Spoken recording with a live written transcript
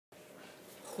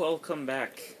Welcome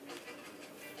back.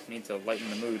 Need to lighten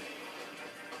the mood.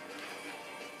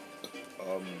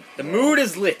 The mood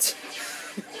is lit.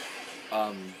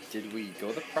 Did we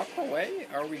go the proper way?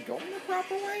 Are we going the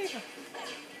proper way?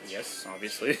 Yes,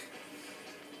 obviously.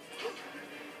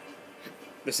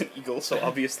 There's an eagle, so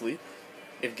obviously,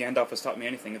 if Gandalf has taught me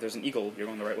anything, if there's an eagle, you're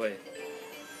going the right way.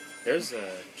 There's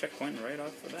a checkpoint right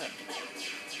off the bat.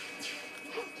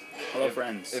 Hello,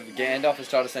 friends. If Gandalf has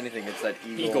taught us anything, it's that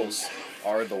eagles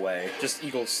are the way. Just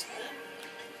eagles.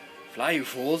 Fly, you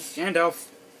fools! Gandalf!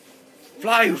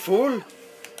 Fly, you fool!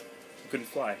 He couldn't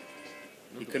fly.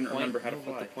 He couldn't remember how to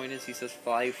fly. But the point is, he says,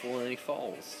 fly, you fool, and he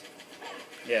falls.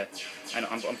 Yeah, I know,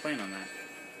 I'm playing on that.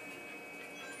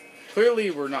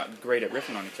 Clearly, we're not great at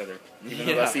riffing on each other. Even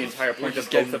though that's the entire point of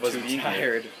both of us being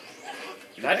tired.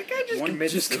 Here. That guy just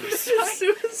committed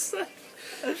suicide.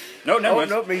 No, never.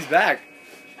 No, he's back.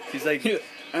 He's like,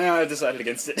 I decided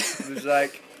against it. He's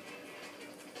like,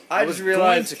 I just was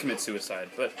realized going to commit suicide,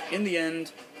 but in the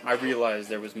end, I realized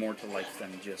there was more to life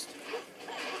than just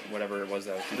whatever it was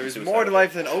that I was committing there's suicide more to over.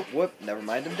 life than, oh, whoop, never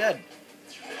mind, I'm dead.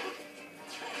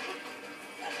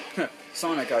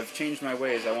 Sonic, I've changed my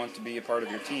ways. I want to be a part of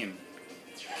your team.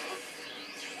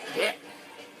 Yeah.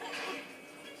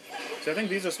 So I think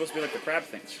these are supposed to be like the crab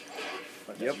things.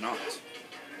 But they're not.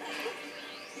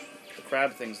 The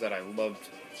crab things that I loved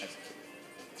as a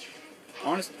kid.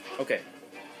 Honest. Okay.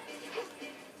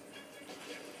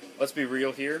 Let's be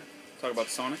real here. Talk about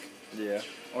Sonic. Yeah.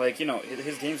 Like, you know,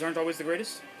 his games aren't always the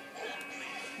greatest.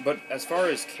 But as far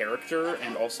as character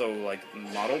and also, like,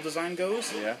 model design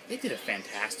goes, Yeah. they did a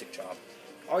fantastic job.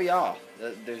 Oh yeah,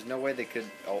 there's no way they could.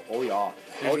 Oh yeah.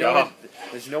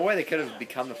 There's no way they could have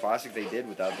become the classic they did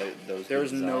without those.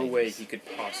 There's designs. no way he could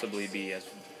possibly be as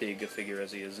big a figure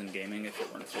as he is in gaming if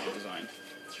it weren't for the design.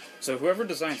 So whoever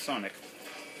designed Sonic,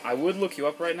 I would look you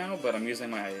up right now, but I'm using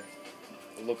my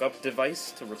look-up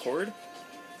device to record.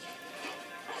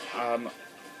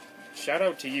 Shout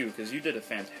out to you, because you did a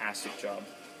fantastic job.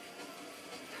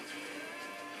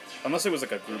 Unless it was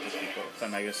like a group of people,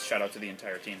 then I guess shout out to the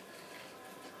entire team.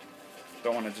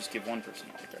 Don't want to just give one person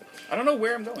all the credit. I don't know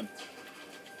where I'm going.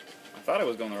 I thought I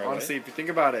was going the right way. Honestly, if you think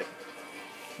about it,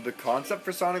 the concept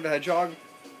for Sonic the Hedgehog,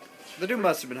 the dude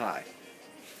must have been high.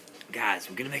 Guys,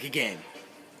 we're gonna make a game.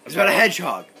 It's about a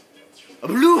hedgehog, a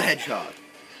blue hedgehog,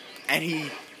 and he's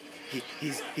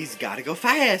gotta go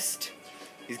fast.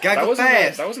 He's gotta go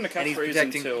fast. That wasn't a and he's catchphrase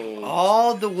protecting until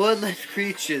all the woodland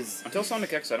creatures. Until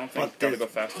Sonic X, I don't think But gotta there's go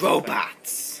fast.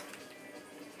 robots.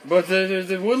 But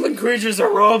the woodland creatures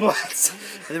are robots.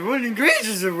 And the woodland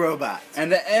creatures are robots.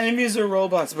 And the enemies are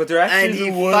robots, but they're actually And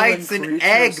he the woodland fights an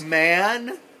creatures.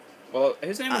 Eggman. Well,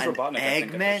 his name was An Robotnik, I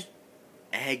think. Eggman?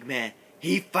 Eggman.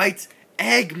 He fights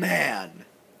Eggman.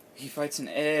 He fights an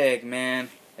Eggman.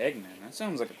 Eggman, that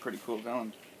sounds like a pretty cool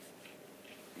villain.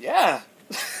 Yeah.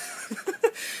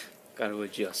 Gotta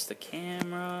adjust the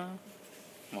camera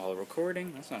while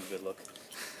recording. That's not a good look.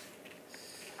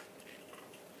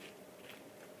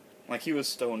 Like, he was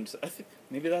stoned. I think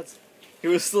maybe that's... He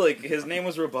was like... His name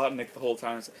was Robotnik the whole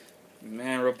time. It's like,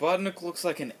 man, Robotnik looks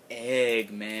like an egg,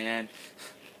 man.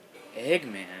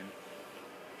 Eggman?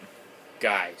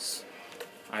 Guys,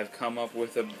 I've come up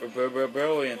with a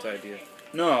brilliant idea.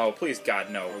 No, please, God,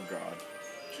 no. Oh, God.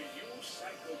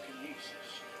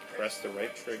 Press the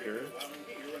right trigger,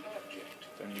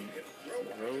 then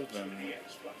throw them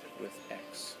with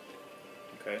X.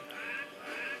 Okay.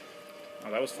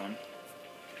 Oh, that was fun.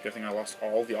 Good thing I lost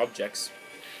all the objects.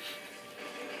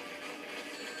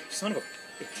 Son of a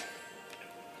bitch.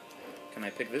 Can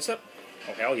I pick this up?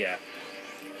 Oh, hell yeah.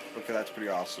 Okay, that's pretty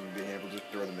awesome, being able to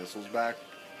throw the missiles back.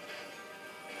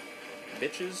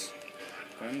 Bitches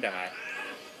gonna die.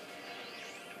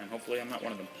 And hopefully I'm not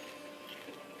one of them.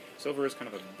 Silver is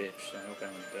kind of a bitch, so I hope I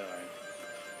don't die.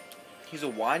 He's a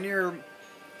whinier,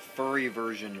 furry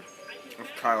version of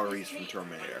Kyle Reese from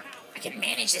Terminator. I can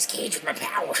manage this cage with my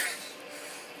power.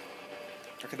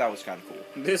 Okay, that was kind of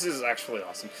cool. This is actually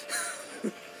awesome.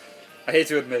 I hate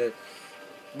to admit it,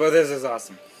 but this is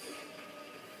awesome.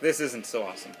 This isn't so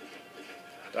awesome.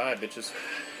 Die, bitches.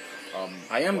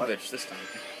 I am what? a bitch this time.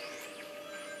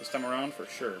 This time around, for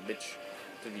sure, bitch.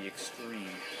 To the extreme.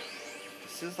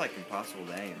 This is like impossible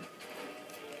to aim.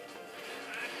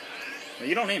 No,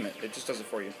 you don't aim it, it just does it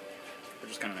for you.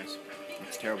 Which is kind of nice.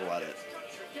 It's terrible at it.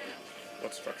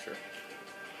 What structure?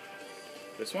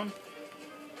 This one?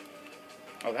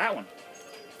 Oh, that one.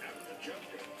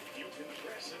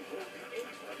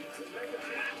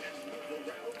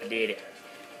 I did it.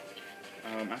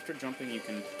 After jumping, you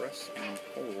can press and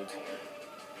hold.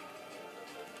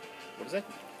 What is that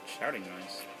shouting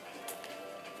noise?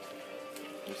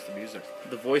 What's the music?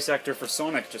 The voice actor for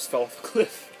Sonic just fell off a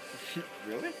cliff.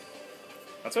 Really?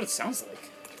 That's what it sounds like.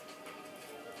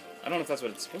 I don't know if that's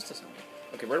what it's supposed to sound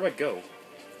like. Okay, where do I go?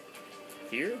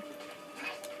 Here?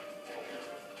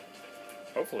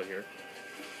 Hopefully here.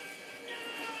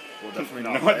 Well, definitely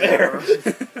not, Not there.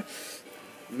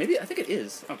 Maybe, I think it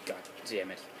is. Oh, god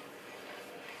damn it.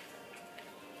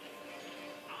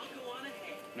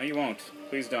 No, you won't.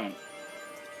 Please don't.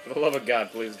 For the love of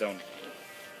God, please don't.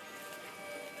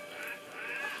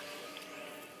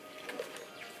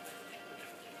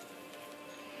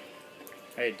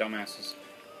 Hey, dumbasses.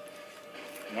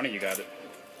 One of you got it.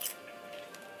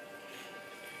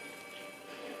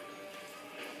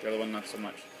 The other one, not so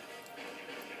much.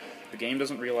 The game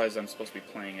doesn't realize I'm supposed to be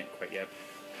playing it quite yet.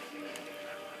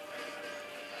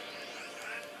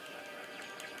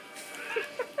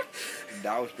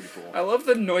 That was pretty cool. I love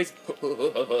the noise.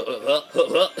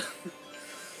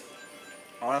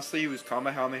 Honestly, he was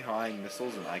Kamehamehaing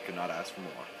missiles, and I could not ask for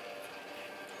more.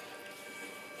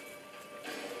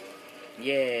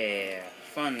 Yeah,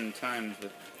 fun times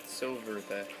with Silver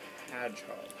the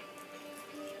Hedgehog.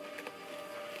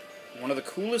 One of the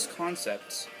coolest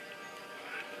concepts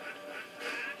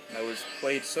that was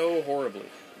played so horribly.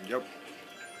 Yep.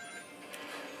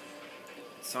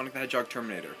 Sonic the Hedgehog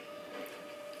Terminator.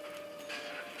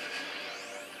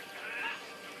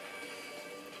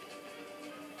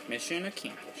 Mission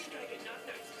accomplished.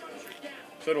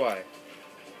 So do I.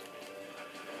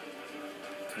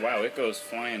 Wow, it goes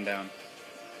flying down.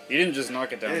 You didn't just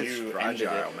knock it down, It's you ended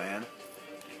fragile, it. man.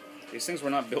 These things were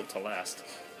not built to last.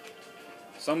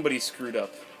 Somebody screwed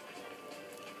up.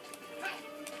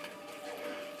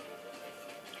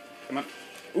 Come on.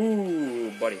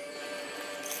 Ooh, buddy.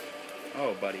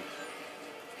 Oh, buddy.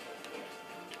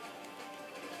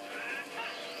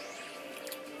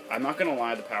 I'm not gonna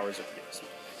lie, the powers are pretty awesome.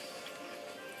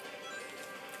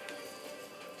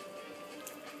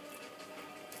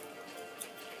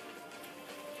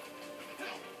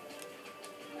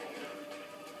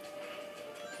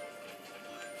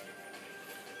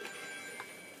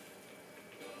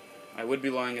 I would be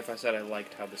lying if I said I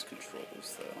liked how this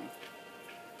controls, though.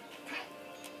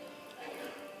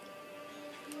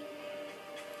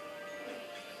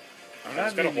 I'm I just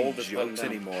not gotta making hold this button jokes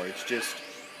down. anymore. It's just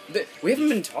We haven't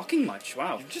been talking much,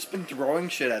 wow. you've just been throwing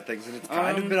shit at things, and it's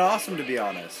kind of been awesome, to be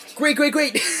honest. Great!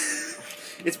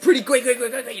 It's pretty great!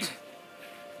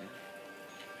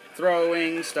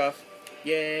 Throwing stuff.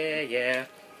 Yeah.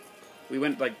 We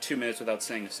went like 2 minutes without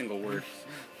saying a single word.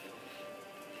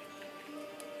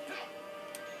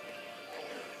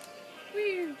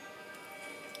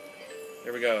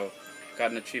 There we go.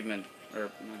 Got an achievement. Or,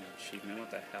 not an achievement,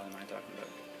 what the hell am I talking about?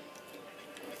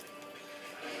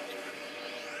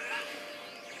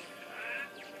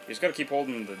 You just gotta keep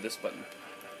holding this button.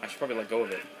 I should probably let go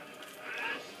of it.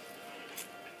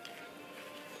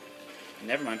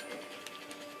 Never mind.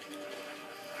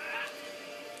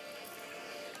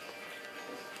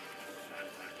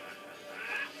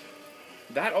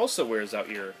 That also wears out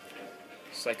your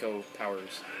psycho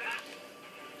powers.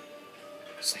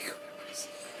 Psycho powers.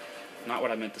 Not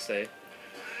what I meant to say.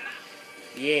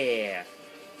 Yeah.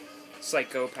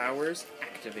 Psycho powers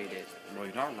activated. Well,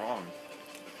 you're not wrong.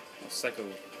 Well,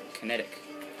 psychokinetic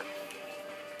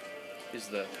is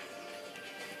the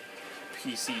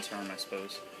PC term, I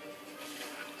suppose.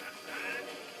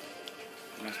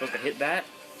 Am I supposed to hit that?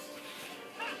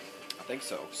 I think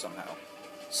so, somehow.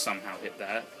 Somehow hit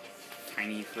that.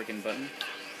 Tiny freaking button.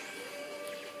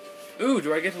 Ooh,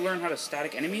 do I get to learn how to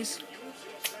static enemies?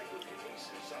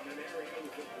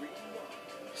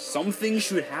 Something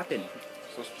should happen.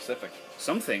 So specific.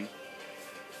 Something.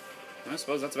 I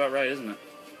suppose that's about right, isn't it?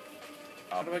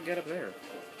 How do I get up there?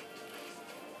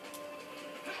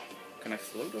 Can I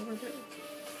float over there?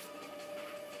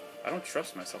 I don't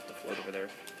trust myself to float over there.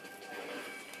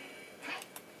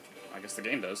 I guess the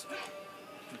game does.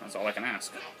 That's all I can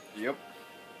ask. Yep.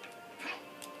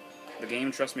 The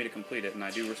game trusts me to complete it, and I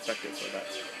do respect it for that.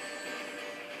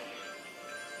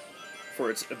 For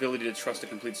its ability to trust a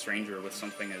complete stranger with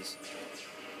something is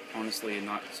honestly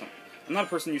not some. I'm not a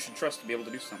person you should trust to be able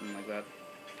to do something like that.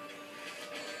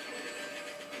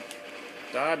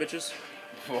 Die, bitches.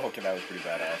 Well, okay, that was pretty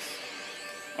badass.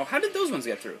 Oh, how did those ones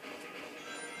get through?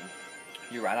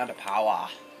 You ran out of power.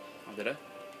 Oh, did I?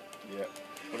 Yep.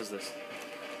 What is this?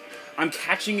 I'm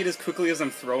catching it as quickly as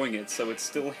I'm throwing it, so it's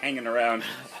still hanging around.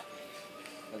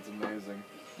 That's amazing.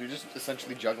 You're just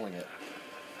essentially juggling it.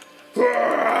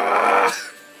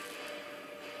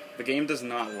 The game does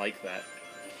not like that.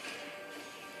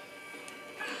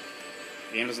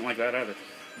 The game doesn't like that either.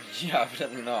 Yeah,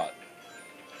 evidently not.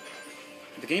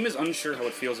 The game is unsure how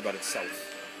it feels about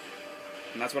itself.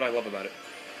 And that's what I love about it.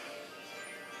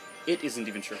 It isn't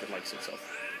even sure if it likes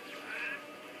itself.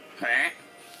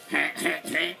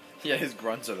 Yeah, his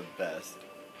grunts are the best.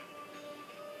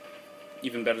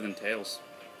 Even better than Tails.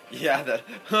 Yeah, that.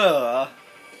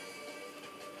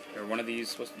 Or one of these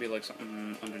supposed to be like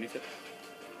something underneath it.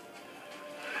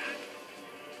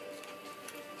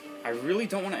 I really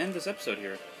don't want to end this episode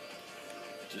here.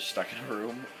 Just stuck in a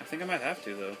room. I think I might have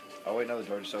to, though. Oh wait, no, the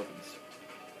door just opens.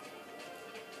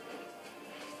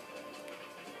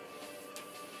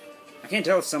 I can't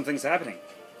tell if something's happening.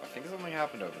 I think something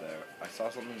happened over there. I saw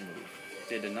something move.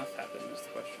 Did enough happen is the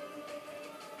question.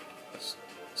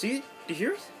 See? Did you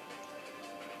hear it?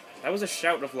 That was a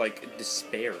shout of, like,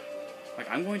 despair. Like,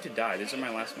 I'm going to die. These are my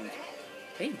last ones.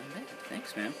 Hey, my man.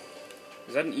 Thanks, man.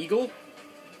 Is that an eagle?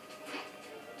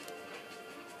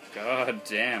 God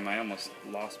damn, I almost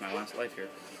lost my last life here.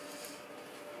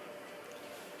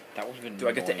 That would have been. Do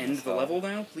I get to annoying end as the hell. level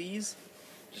now, please?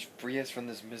 Just free us from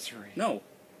this misery. No.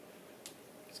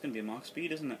 It's going to be a Mach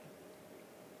speed, isn't it?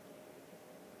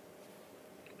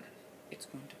 It's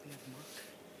going to be a Mach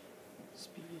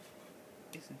speed,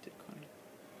 isn't it, kind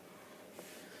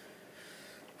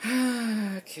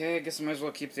of? Okay, I guess I might as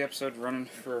well keep the episode running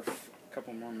for a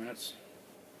couple more minutes.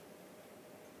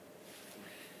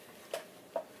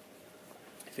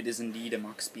 If it is indeed a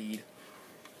Mach speed.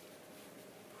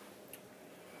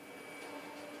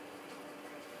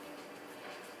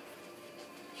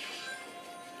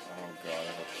 Oh god,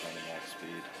 I hope it's not a Mach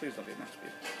speed. Please don't be a Mach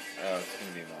speed. Oh, it's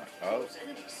gonna be a Mach. Oh.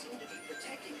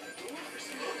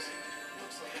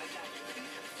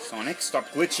 Sonic, stop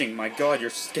glitching. My god, you're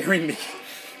scaring me.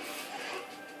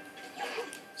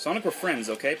 Sonic, we're friends,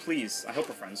 okay? Please. I hope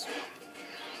we're friends.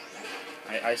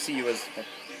 I see you as... Well,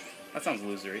 that sounds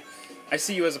losery. I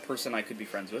see you as a person I could be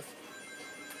friends with.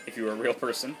 If you were a real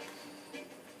person.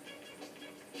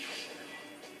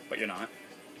 But you're not.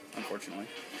 Unfortunately.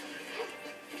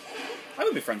 I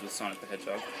would be friends with Sonic the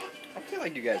Hedgehog. I feel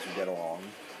like you guys would get along.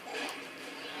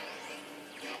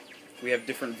 We have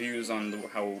different views on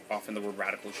how often the word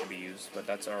radical should be used, but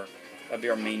that'd be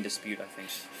our main dispute, I think.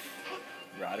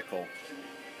 Radical.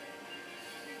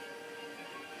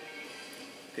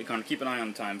 Okay, Connor, keep an eye on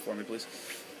the time for me, please.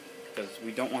 Because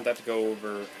we don't want that to go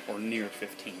over or near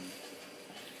 15.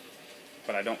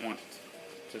 But I don't want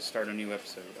to start a new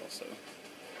episode, also.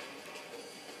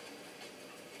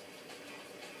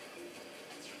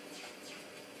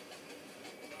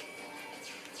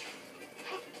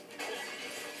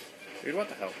 Dude, what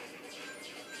the hell?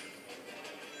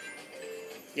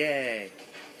 Yay!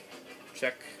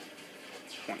 Check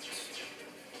point.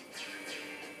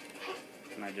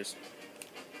 Can I just...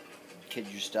 Can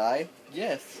you just die?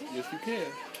 Yes. Yes, you can.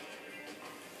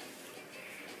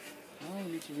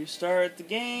 I need to restart the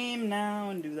game now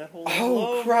and do that whole Oh, all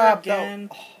over crap, again.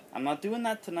 that- I'm not doing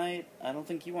that tonight. I don't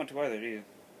think you want to either, do you?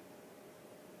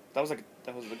 That was a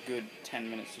good 10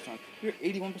 minutes to time. We're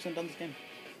 81% done this game.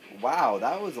 Wow,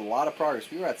 that was a lot of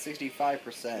progress. We were at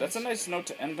 65%. That's a nice note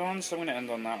to end on, so I'm going to end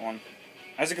on that one.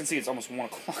 As you can see, it's almost 1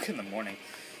 o'clock in the morning.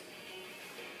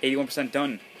 81%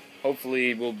 done.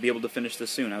 Hopefully, we'll be able to finish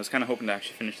this soon. I was kind of hoping to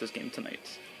actually finish this game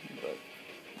tonight. But,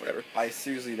 whatever. I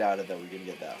seriously doubted that we were going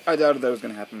to get that. I doubted that was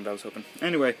going to happen, but I was hoping.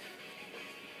 Anyway.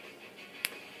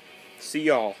 See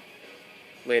y'all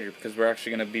later, because we're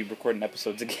actually going to be recording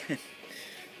episodes again.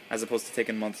 As opposed to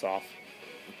taking months off.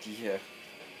 Yeah.